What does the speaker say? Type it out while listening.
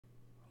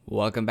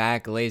Welcome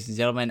back, ladies and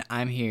gentlemen.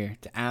 I'm here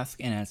to ask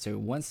and answer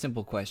one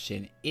simple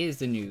question. Is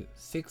the new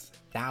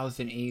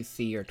 6,000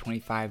 AC or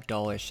 $25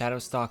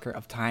 ShadowStalker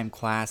of Time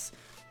class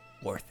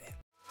worth it?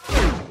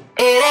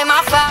 It ain't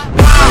my fault.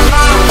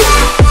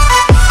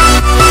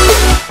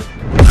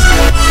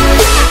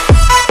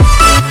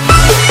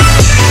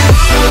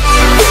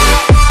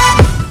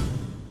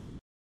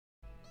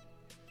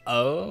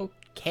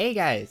 Okay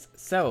guys,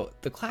 so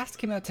the class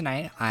came out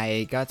tonight.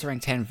 I got to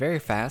rank 10 very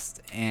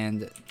fast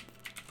and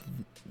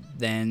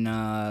then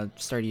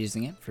started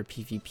using it for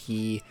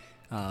PvP,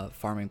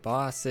 farming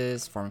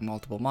bosses, farming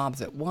multiple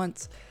mobs at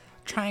once,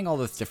 trying all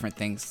those different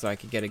things so I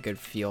could get a good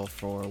feel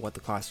for what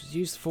the class was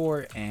used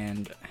for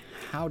and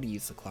how to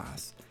use the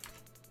class.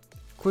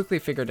 Quickly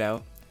figured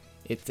out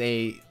it's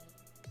a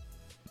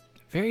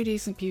very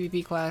decent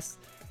PvP class,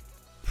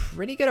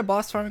 pretty good at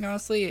boss farming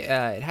honestly.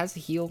 It has a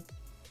heal.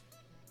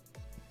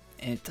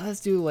 And it does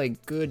do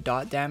like good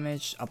dot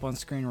damage. Up on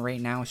screen right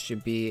now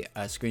should be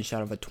a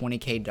screenshot of a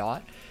 20k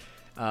dot.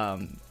 I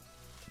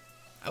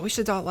wish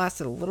the dot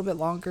lasted a little bit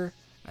longer.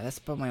 That's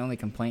about my only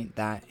complaint,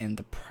 that and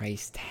the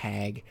price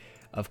tag,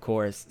 of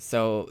course.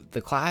 So the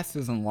class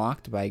is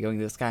unlocked by going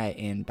to this guy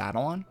in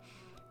Battle On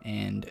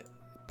and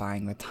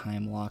buying the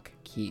time lock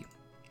key.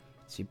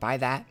 So you buy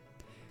that,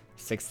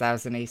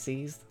 6,000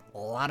 ACs, a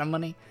lot of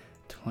money,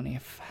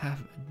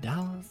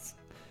 $25.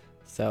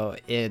 So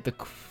the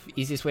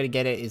easiest way to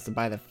get it is to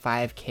buy the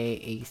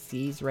 5k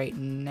ACs right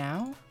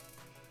now.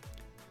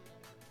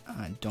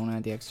 Don't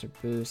add the extra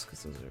boost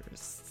because those are a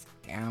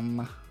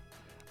scam.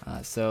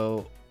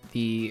 So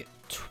the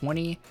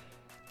well,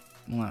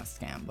 not a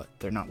scam, but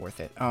they're not worth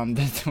it. The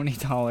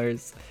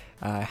 $20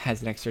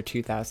 has an extra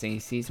 2,000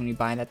 ACs when you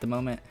buy it at the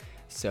moment.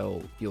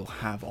 So you'll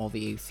have all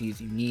the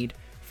ACs you need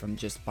from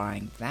just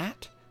buying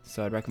that.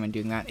 So I'd recommend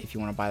doing that if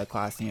you want to buy the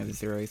class and you have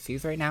 0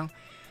 ACs right now.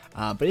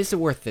 But is it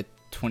worth the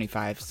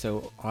 25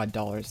 so odd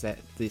dollars that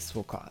this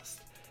will cost?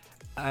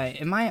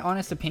 In my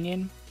honest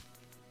opinion,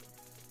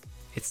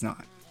 it's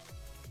not.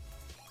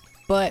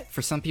 But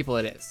for some people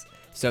it is.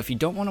 So if you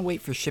don't want to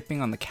wait for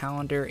shipping on the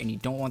calendar and you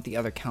don't want the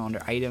other calendar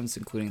items,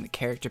 including the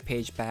character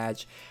page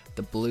badge,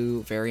 the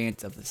blue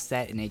variant of the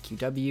set in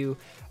AQW,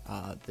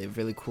 the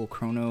really cool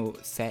chrono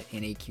set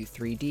in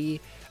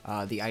AQ3D,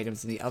 the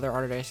items in the other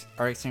Artist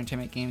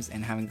Entertainment games,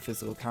 and having the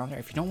physical calendar,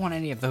 if you don't want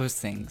any of those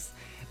things,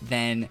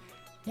 then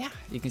yeah,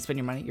 you can spend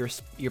your money.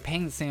 You're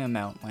paying the same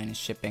amount minus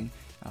shipping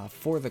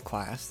for the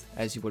class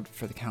as you would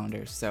for the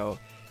calendar. So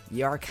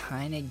you are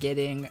kind of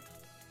getting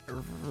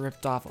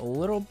ripped off a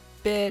little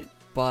bit,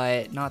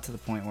 but not to the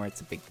point where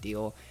it's a big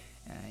deal.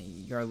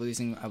 You're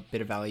losing a bit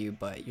of value,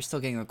 but you're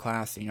still getting the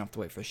class, and you don't have to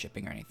wait for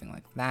shipping or anything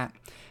like that.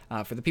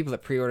 For the people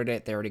that pre-ordered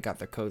it, they already got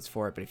their codes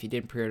for it, but if you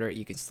didn't pre-order it,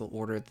 you can still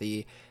order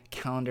the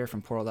calendar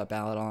from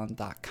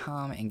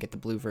portal.balladon.com and get the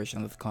blue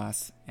version of the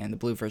class, and the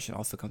blue version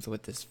also comes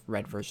with this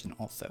red version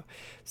also.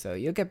 So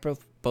you'll get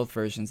both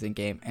versions in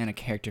game and a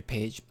character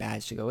page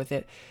badge to go with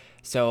it.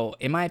 So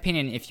in my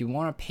opinion, if you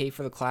want to pay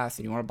for the class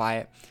and you want to buy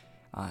it,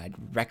 I'd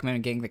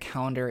recommend getting the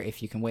calendar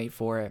if you can wait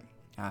for it,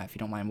 if you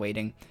don't mind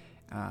waiting.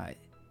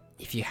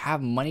 If you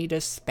have money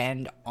to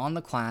spend on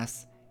the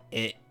class,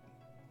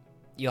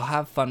 you'll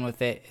have fun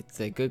with it. It's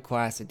a good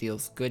class. It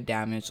deals good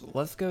damage.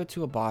 Let's go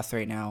to a boss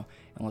right now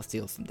and let's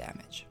deal some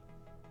damage.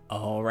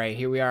 Alright,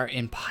 here we are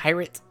in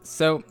Pirate.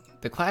 So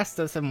the class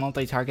does have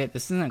multi-target.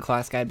 This isn't a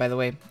class guide, by the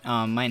way.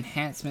 My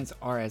enhancements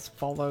are as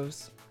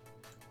follows,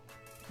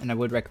 and I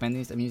would recommend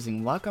these. I'm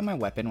using luck on my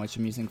weapon, which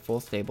I'm using full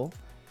stable.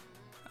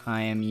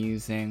 I am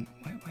using...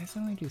 Wait, why does it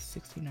only do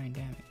 69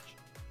 damage?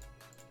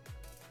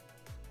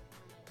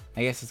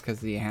 I guess it's because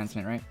of the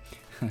enhancement, right?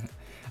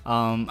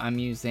 I'm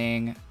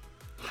using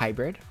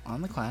hybrid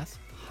on the class,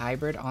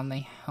 hybrid on the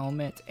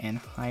helmet, and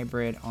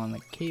hybrid on the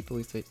cape. At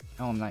least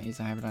oh, I'm not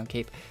using hybrid on the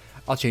cape.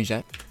 I'll change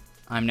that.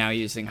 I'm now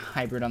using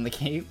hybrid on the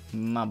cape.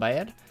 My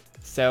bad.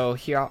 So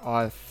here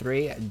are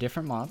 3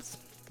 different mobs.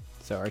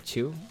 So our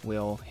 2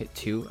 will hit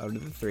 2 out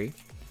of the 3.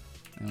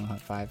 And we'll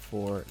have 5,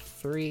 4,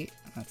 3.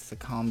 That's the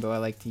combo I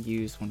like to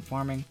use when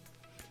farming.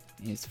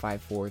 Is 5,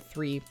 4,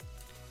 3.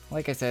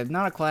 Like I said,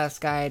 not a class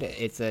guide,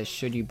 it's a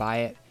should you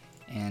buy it,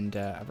 and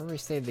I've already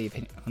stated the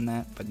opinion on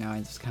that, but now I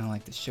just kind of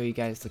like to show you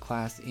guys the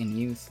class in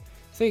use.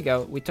 So there you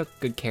go, we took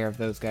good care of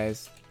those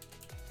guys.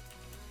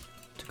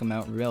 Took them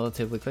out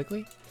relatively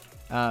quickly,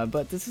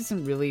 but this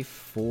isn't really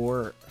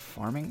for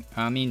farming.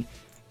 I mean,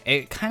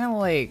 it kind of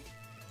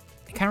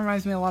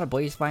reminds me a lot of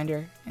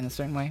Blazebinder in a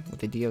certain way, with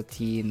the DOT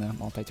and the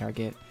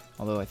multi-target,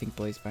 although I think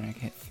Blazebinder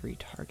can hit 3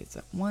 targets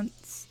at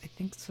once. I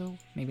think so,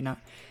 maybe not.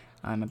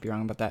 I might be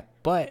wrong about that,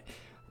 but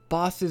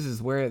bosses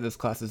is where this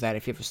class is at.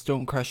 If you have a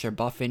Stone Crusher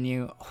buff in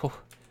you,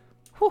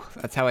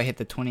 that's how I hit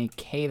the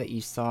 20k that you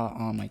saw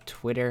on my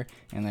Twitter,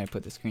 and then I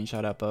put the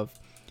screenshot up of.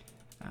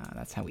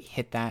 That's how we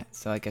hit that.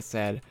 So like I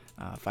said,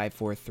 5,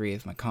 4, 3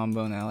 is my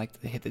combo, and I like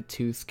to hit the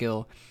 2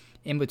 skill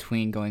in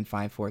between going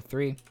 5, 4,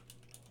 3.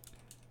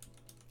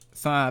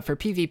 So for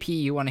PvP,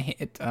 you want to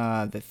hit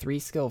the 3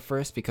 skill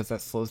first because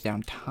that slows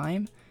down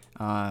time.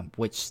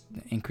 which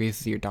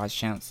increases your dodge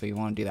chance, so you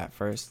want to do that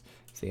first.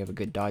 so you have a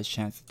good dodge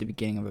chance at the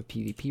beginning of a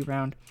PvP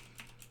round,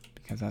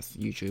 because that's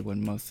usually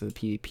when most of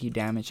the PvP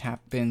damage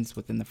happens,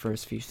 within the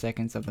first few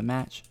seconds of the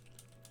match.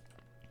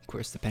 Of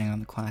course, depending on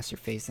the class you're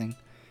facing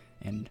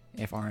and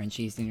if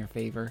RNG is in your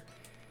favor.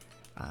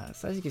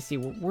 So as you can see,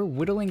 we're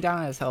whittling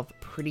down his health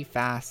pretty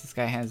fast. This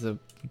guy has a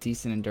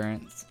decent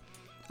endurance.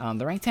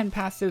 The rank 10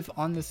 passive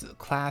on this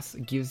class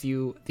gives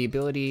you the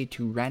ability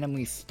to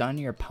randomly stun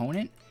your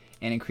opponent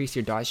and increase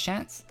your dodge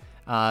chance.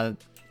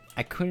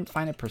 I couldn't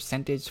find a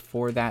percentage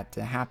for that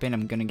to happen.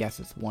 I'm gonna guess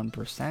it's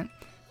 1%,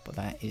 but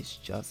that is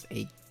just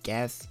a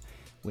guess.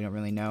 We don't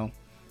really know.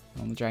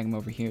 I'm gonna drag him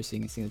over here so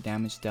you can see the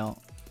damage dealt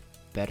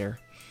better.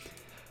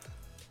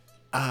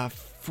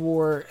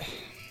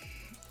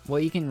 Well,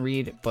 you can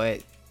read,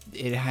 but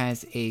it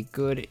has a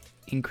good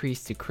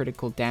increase to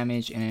critical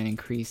damage and an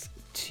increase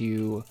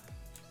to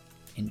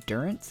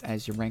endurance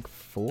as your rank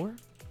 4.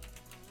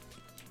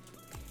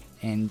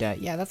 And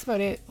yeah, that's about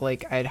it.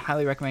 Like, I'd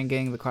highly recommend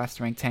getting the class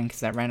to rank 10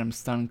 because that random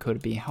stun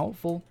could be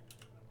helpful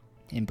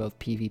in both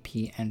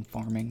PvP and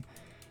farming.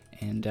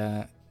 And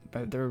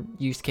but the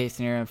use case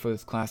scenario for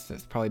this class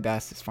that's probably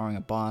best is farming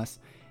a boss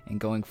and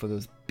going for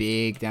those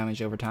big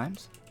damage over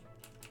times.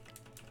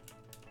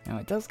 Now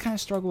it does kind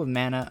of struggle with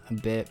mana a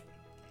bit,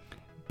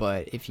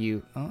 but if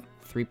you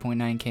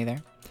 3.9k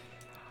there,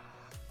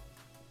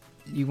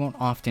 you won't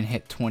often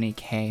hit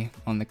 20k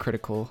on the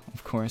critical,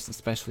 of course,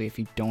 especially if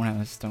you don't have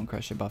a Stone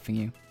Crusher buffing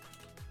you.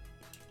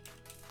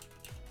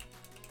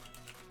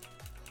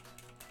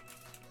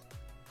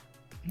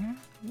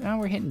 Now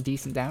we're hitting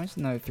decent damage,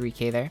 another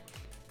 3k there.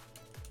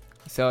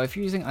 So if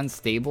you're using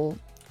unstable,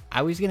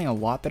 I was getting a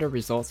lot better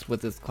results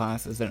with this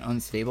class as an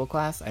unstable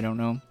class. I don't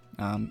know,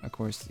 of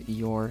course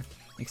your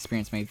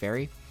experience may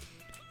vary,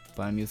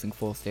 but I'm using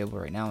full stable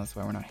right now. That's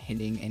why we're not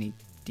hitting any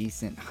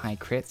decent high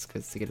crits,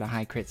 because to get the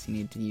high crits you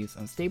need to use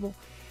unstable.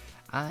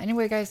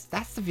 Anyway guys,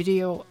 that's the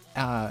video.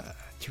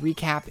 To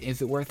recap,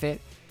 is it worth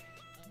it?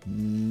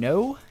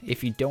 No,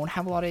 if you don't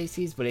have a lot of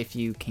ACs, but if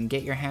you can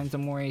get your hands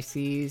on more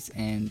ACs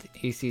and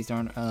ACs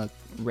aren't a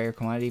rare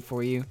commodity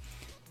for you,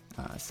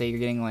 say you're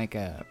getting like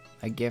a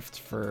gift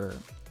for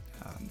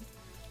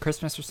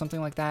Christmas or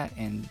something like that,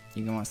 and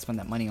you want to spend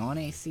that money on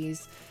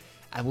ACs,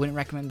 I wouldn't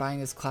recommend buying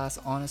this class,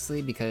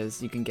 honestly,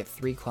 because you can get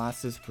 3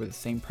 classes for the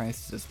same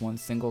price as one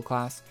single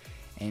class,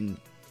 and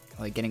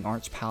like getting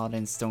Arch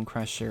Paladin, Stone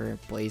Crusher,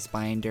 Blaze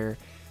Binder,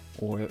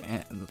 or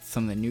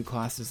some of the new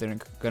classes that are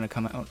going to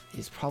come out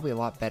is probably a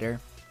lot better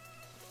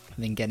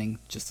than getting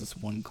just this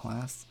one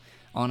class,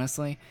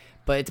 honestly.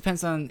 But it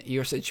depends on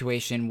your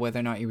situation, whether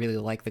or not you really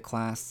like the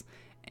class.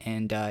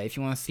 And if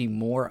you want to see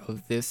more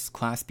of this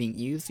class being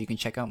used, you can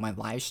check out my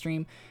live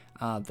stream,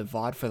 the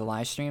VOD for the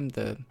live stream.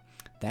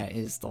 That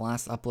is the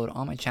last upload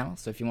on my channel.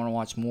 So if you want to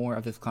watch more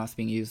of this class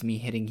being used, me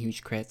hitting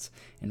huge crits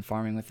and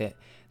farming with it,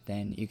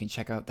 then you can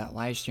check out that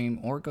live stream,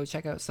 or go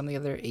check out some of the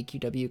other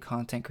AQW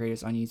content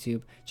creators on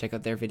YouTube. Check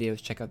out their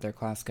videos, check out their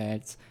class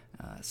guides,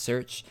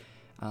 search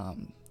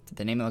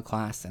the name of the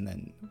class, and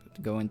then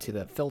go into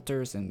the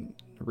filters and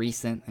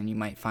recent, and you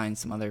might find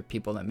some other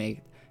people that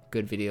make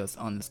good videos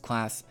on this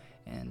class.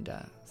 And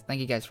thank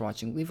you guys for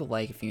watching. Leave a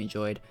like if you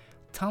enjoyed.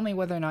 Tell me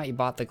whether or not you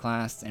bought the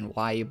class and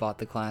why you bought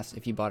the class,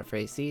 if you bought it for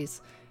ACs.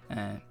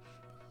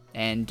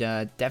 And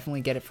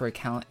definitely get it for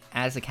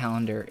as a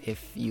calendar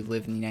if you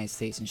live in the United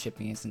States and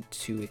shipping isn't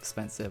too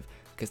expensive,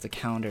 because the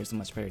calendar is a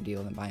much better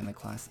deal than buying the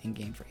class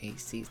in-game for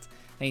ACs.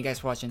 Thank you guys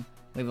for watching.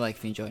 Leave a like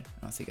if you enjoyed,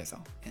 and I'll see you guys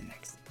all in the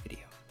next